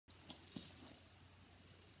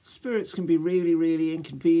Spirits can be really, really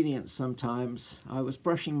inconvenient sometimes. I was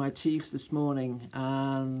brushing my teeth this morning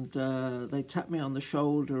and they tapped me on the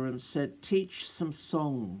shoulder and said, teach some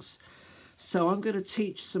songs. So I'm going to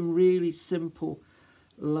teach some really simple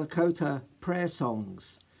Lakota prayer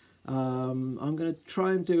songs. I'm going to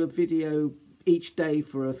try and do a video each day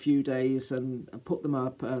for a few days and put them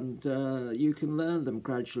up, and you can learn them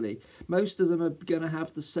gradually. Most of them are going to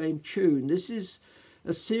have the same tune. This is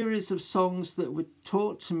a series of songs that were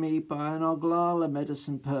taught to me by an Oglala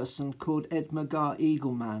medicine person called Ed McGaa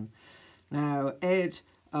Eagle Man. Now, Ed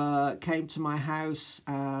came to my house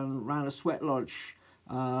and ran a sweat lodge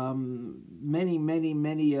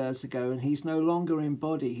many years ago, and he's no longer in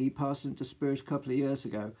body. He passed into spirit a couple of years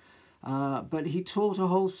ago. But he taught a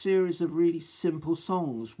whole series of really simple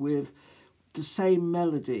songs with the same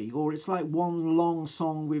melody, or it's like one long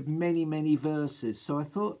song with many verses. So I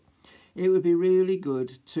thought it would be really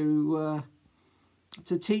good to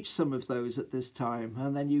teach some of those at this time,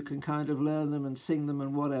 and then you can kind of learn them and sing them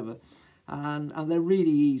and whatever. And they're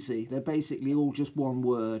really easy. They're basically all just one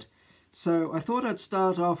word. So I thought I'd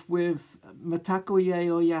start off with Matakoye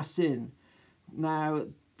o Yasin. Now,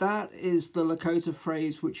 that is the Lakota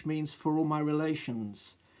phrase which means for all my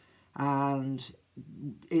relations. And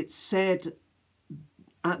it's said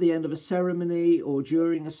at the end of a ceremony or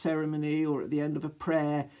during a ceremony or at the end of a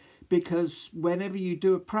prayer, because whenever you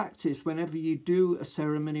do a practice, whenever you do a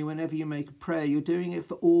ceremony, whenever you make a prayer, you're doing it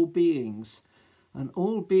for all beings. And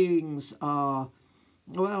all beings are,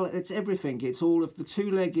 well, it's everything. It's all of the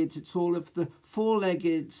two-leggeds, it's all of the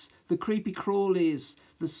four-leggeds, the creepy crawlies,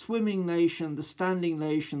 the swimming nation, the standing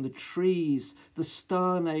nation, the trees, the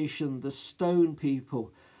star nation, the stone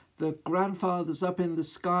people, the grandfathers up in the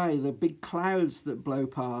sky, the big clouds that blow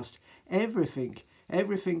past, everything.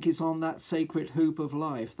 Everything is on that sacred hoop of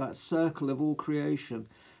life, that circle of all creation,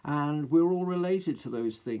 and we're all related to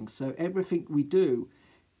those things. So everything we do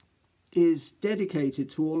is dedicated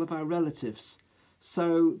to all of our relatives.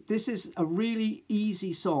 So this is a really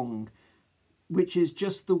easy song, which is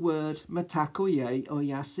just the word Matakoye o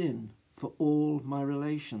Yasin, for all my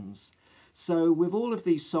relations. So with all of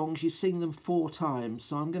these songs, you sing them 4 times.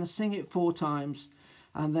 So I'm going to sing it 4 times,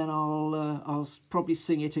 and then I'll probably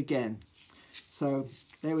sing it again. So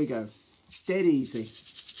there we go, dead easy.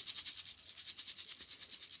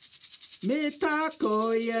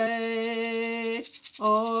 Mitakoye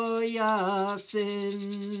o Yasin,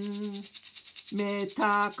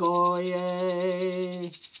 Mitakoye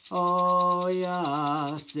o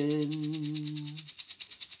Yasin,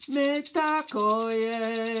 Mitakoye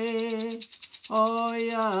o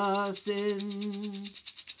Yasin,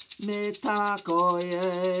 Mitakoye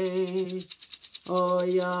o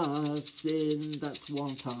Yasin. That's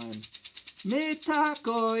 1 time.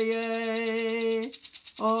 Mitakoye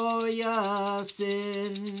o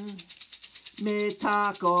Yasin,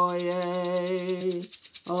 Mitakoye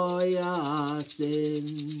o Yasin,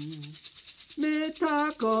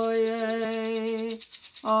 Mitakoye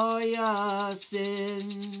o Yasin,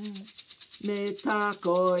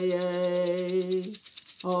 Mitakoye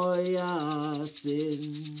o Yasin,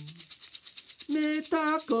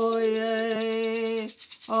 Mitakoye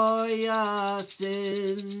o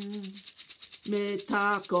Yasin,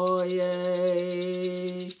 Mitakoye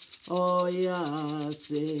o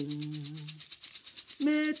Yasin,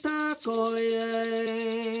 Mitakoye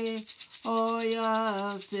o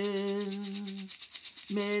Yasin,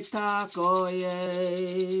 Mitakoye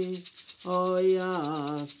o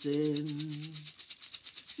Yasin,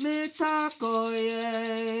 Mitakoye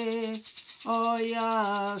o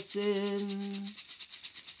Yasin,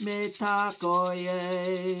 Mitakoye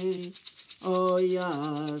o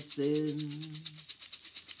Yasin,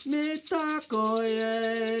 Mitakoye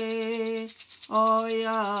o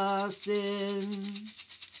Yasin,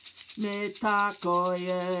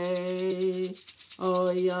 Mitakoye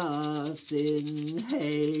o Yasin.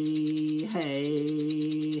 Hey,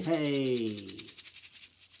 hey, hey.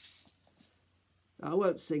 I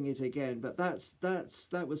won't sing it again, but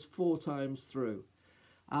that was 4 times through.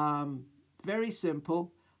 Very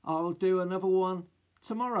simple. I'll do another one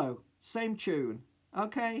tomorrow. Same tune.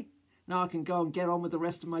 Okay? Now I can go and get on with the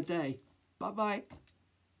rest of my day. Bye-bye.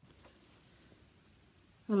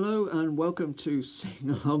 Hello and welcome to Sing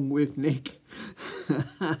Along with Nick.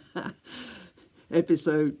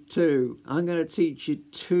 Episode 2. I'm going to teach you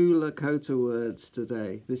 2 Lakota words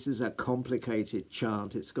today. This is a complicated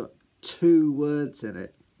chant. It's got 2 words in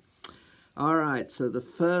it. Alright, so the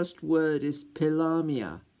first word is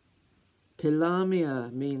Pilamia.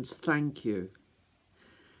 Pilamia means thank you.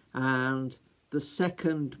 And the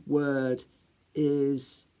second word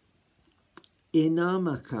is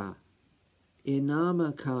Inamaka.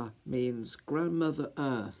 Inamaka means Grandmother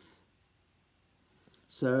Earth.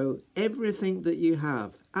 So everything that you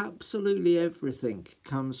have, absolutely everything,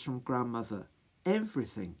 comes from Grandmother.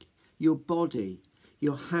 Everything. Your body,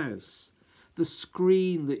 your house, the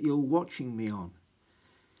screen that you're watching me on.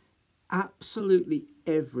 Absolutely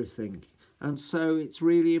everything. And so it's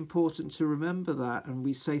really important to remember that, and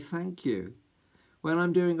we say thank you. When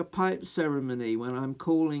I'm doing a pipe ceremony, when I'm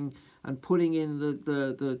calling and putting in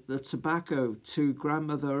the tobacco to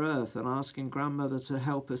Grandmother Earth and asking Grandmother to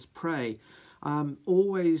help us pray, I'm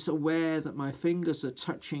always aware that my fingers are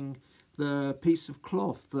touching the piece of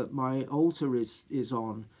cloth that my altar is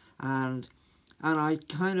on, and I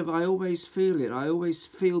always feel it. I always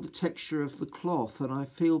feel the texture of the cloth, and I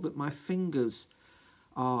feel that my fingers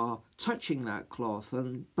are touching that cloth,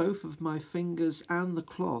 and both of my fingers and the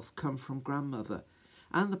cloth come from Grandmother,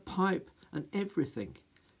 and the pipe and everything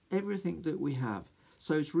that we have.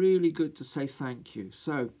 So it's really good to say thank you.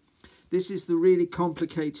 So this is the really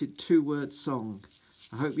complicated 2-word song.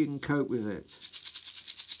 I hope you can cope with it.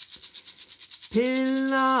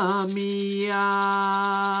 Pilamia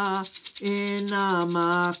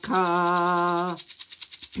inamaka,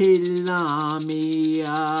 Pilamia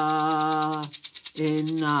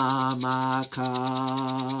inamaka,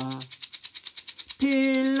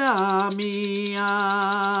 Pilamia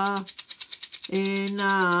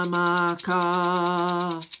inamaka,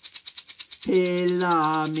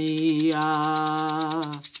 Pilamia inamaka,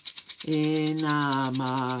 Pilamia inamaka,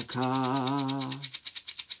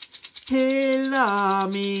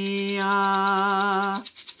 Pilamia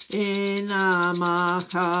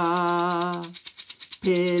inamaka,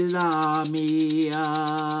 Pilamia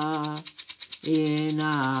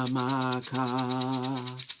inamaka,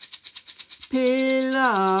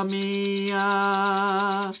 Pilamia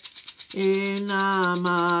inamaka,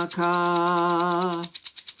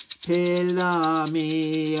 Pilamia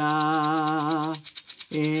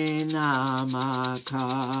inamaka, Pilamia inamaka,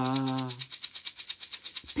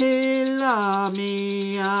 Pilamia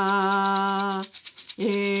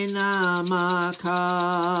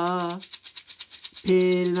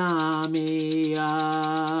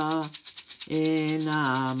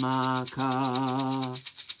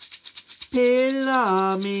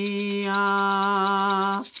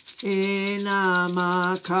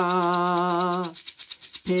inamaka,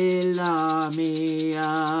 Pilamia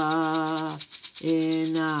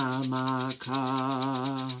inamaka,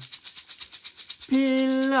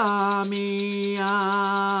 Pilamia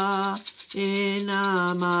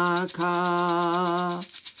inamaka,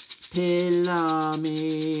 Pilamia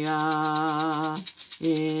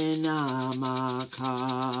inamaka,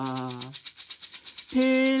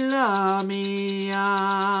 Pilamia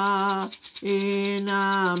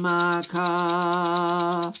inamaka,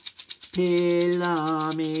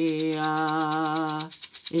 Pilamia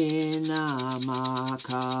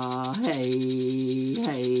inamaka. Hey,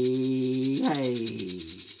 hey, hey.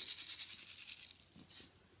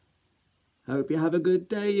 Hope you have a good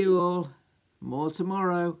day, you all. More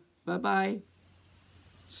tomorrow. Bye-bye.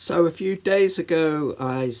 So a few days ago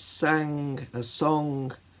I sang a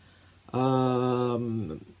song,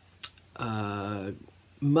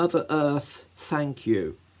 Mother Earth, Thank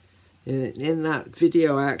You. In that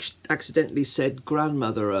video I accidentally said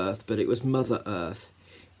Grandmother Earth, but it was Mother Earth.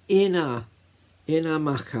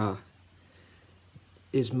 Inamaka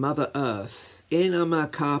is Mother Earth.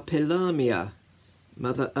 Inamaka Pilamia,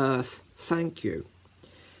 Mother Earth, thank you.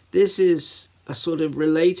 This is a sort of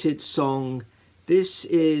related song. This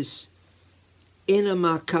is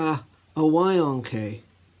Inamaka Awayonke.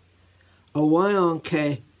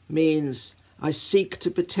 Awayonke means I seek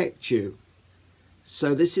to protect you.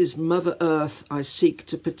 So this is Mother Earth, I seek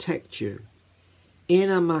to protect you.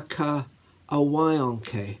 Inamaka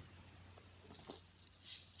Awayonke.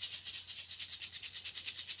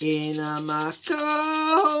 Inamaka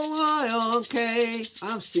Awayonke.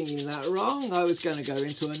 I'm singing that wrong. I was going to go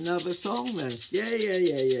into another song then. Yeah.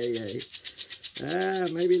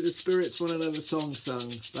 Maybe the spirits want another song sung,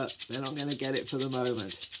 but they're not going to get it for the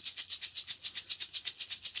moment.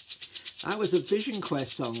 That was a Vision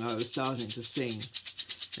Quest song I was starting to sing.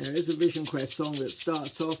 There is a Vision Quest song that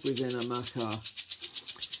starts off with Inamaka.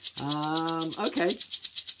 Okay,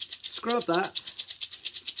 scrub that.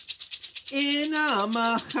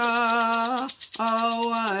 Inamaka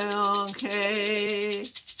Awayonke.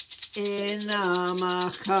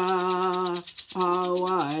 Inamaka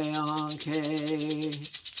Awayonke.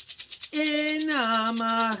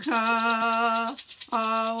 Inamaka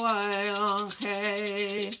Awayonke.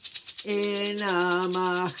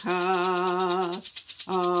 Inamaka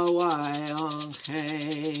Awayonke.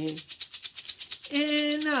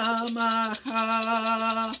 Inamaka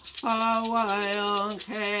Inamaha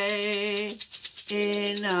awayonke.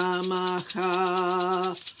 Inamaha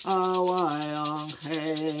awayonke.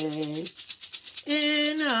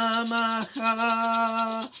 Inamaha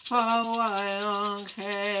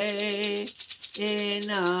awayonke.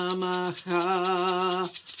 Inamaha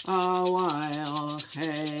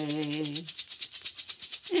awayonke.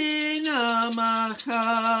 Inamaha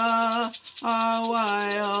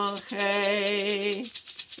awayonke.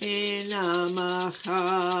 Inamaha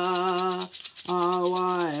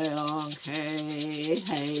awayonke.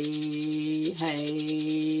 Hey,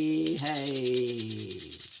 hey, hey.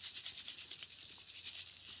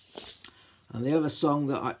 And the other song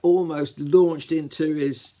that I almost launched into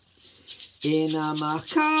is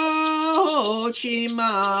Inamaka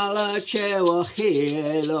Ochimala Chewa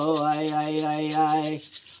Hilo ay ay ay ay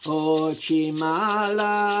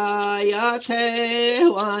Ochimala Yate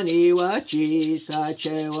Wani Wachisa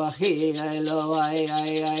Chewa Hilo ay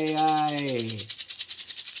ay ay ay.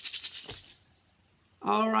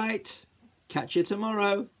 All right, catch you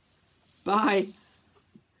tomorrow. Bye.